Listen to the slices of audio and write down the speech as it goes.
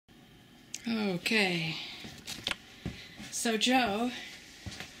Okay. So, Joe,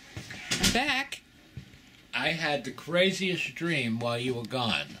 I'm back. I had the craziest dream while you were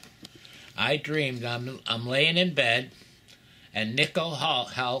gone. I dreamed I'm laying in bed, and Nico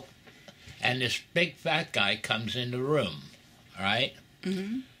Haupt and this big fat guy comes in the room, all right?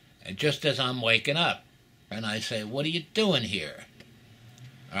 Mm-hmm. And just as I'm waking up, and I say, "What are you doing here?"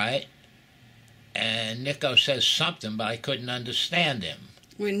 All right? And Nico says something, but I couldn't understand him.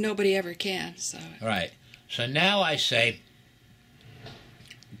 Well, nobody ever can, so... Right. So now I say,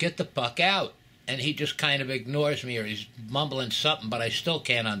 "Get the fuck out." And he just kind of ignores me, or he's mumbling something, but I still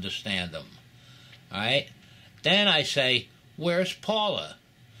can't understand him. All right? Then I say, "Where's Paula?"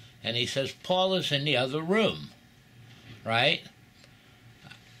 And he says, "Paula's in the other room." Right?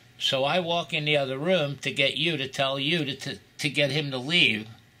 So I walk in the other room to get you to tell you to get him to leave.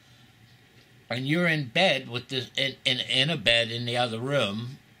 And you're in bed with this in a bed in the other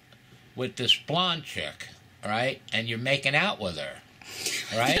room with this blonde chick, right? And you're making out with her,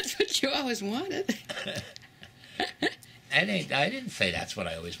 right? That's what you always wanted. I didn't say that's what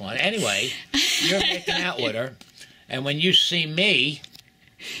I always wanted. Anyway, you're making out with her, and when you see me,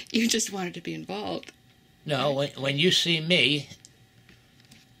 you just wanted to be involved. No, when you see me,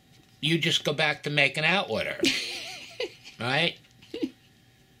 you just go back to making out with her, right?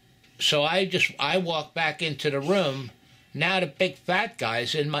 So I walk back into the room. Now the big fat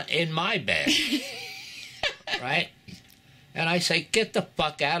guy's in my bed, right? And I say, "Get the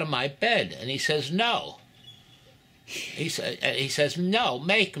fuck out of my bed." And he says, "No." He says, "No,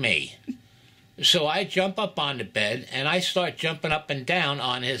 make me." So I jump up on the bed and I start jumping up and down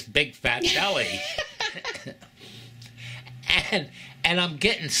on his big fat belly, and I'm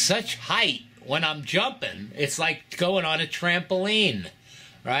getting such height when I'm jumping. It's like going on a trampoline,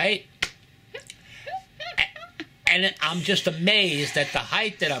 right? And I'm just amazed at the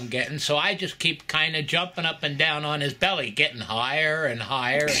height that I'm getting, so I just keep kind of jumping up and down on his belly, getting higher and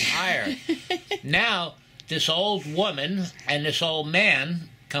higher and higher. Now, this old woman and this old man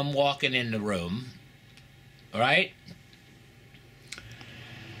come walking in the room, right?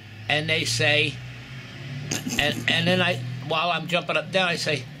 And they say, and then while I'm jumping up and down, I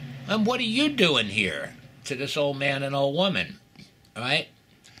say, "And what are you doing here?" to this old man and old woman, right?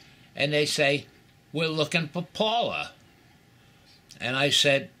 And they say, "We're looking for Paula." And I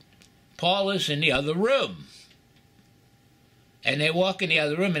said, "Paula's in the other room." And they walk in the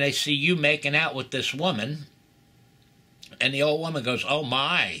other room and they see you making out with this woman. And the old woman goes, "Oh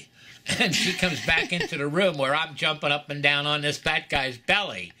my." And she comes back into the room where I'm jumping up and down on this fat guy's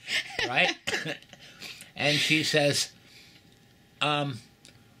belly, right? And she says,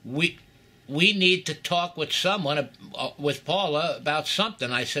 we need to talk with someone, with Paula, about something."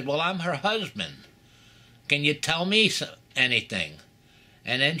 I said, "Well, I'm her husband. Can you tell me anything?"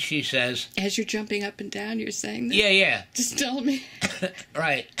 And then she says... As you're jumping up and down, you're saying that? Yeah. Just tell me.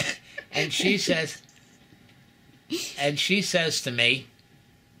 Right. And she says to me,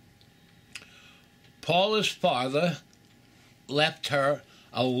 "Paula's father left her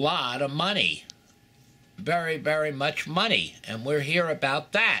a lot of money. Very, very much money. And we're here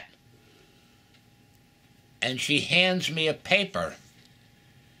about that." And she hands me a paper,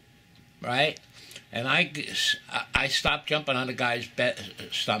 right? And I stop jumping on the guy's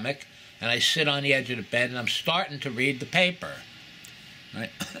stomach, and I sit on the edge of the bed, and I'm starting to read the paper, right?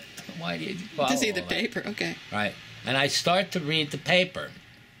 Why do you follow to see the all that? paper, okay. Right. And I start to read the paper.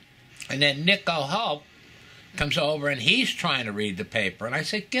 And then Nico Haupt comes over, and he's trying to read the paper. And I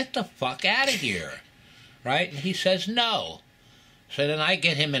say, "Get the fuck out of here." Right? And he says, "No." So then I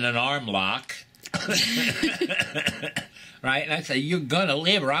get him in an arm lock. Right? And I say, "You're going to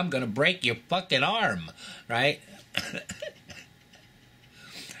live or I'm going to break your fucking arm." Right?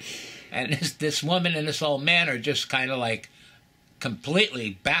 And this woman and this old man are just kind of like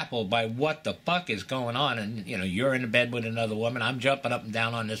completely baffled by what the fuck is going on. And, you know, you're in the bed with another woman. I'm jumping up and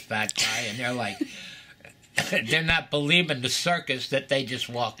down on this fat guy. And they're like, they're not believing the circus that they just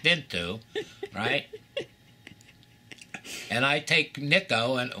walked into. Right? And I take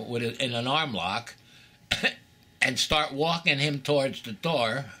Nico in an arm lock and start walking him towards the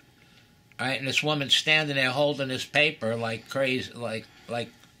door, right? And this woman's standing there holding this paper like crazy, like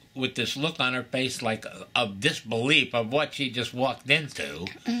with this look on her face, like of disbelief of what she just walked into,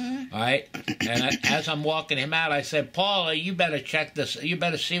 right? And as I'm walking him out, I said, "Paula, you better check this. You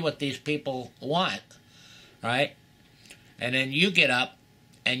better see what these people want, right?" And then you get up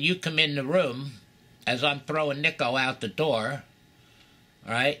and you come in the room as I'm throwing Nico out the door,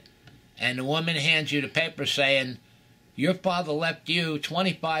 right? And the woman hands you the paper saying, "Your father left you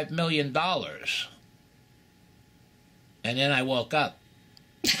 $25 million. And then I woke up.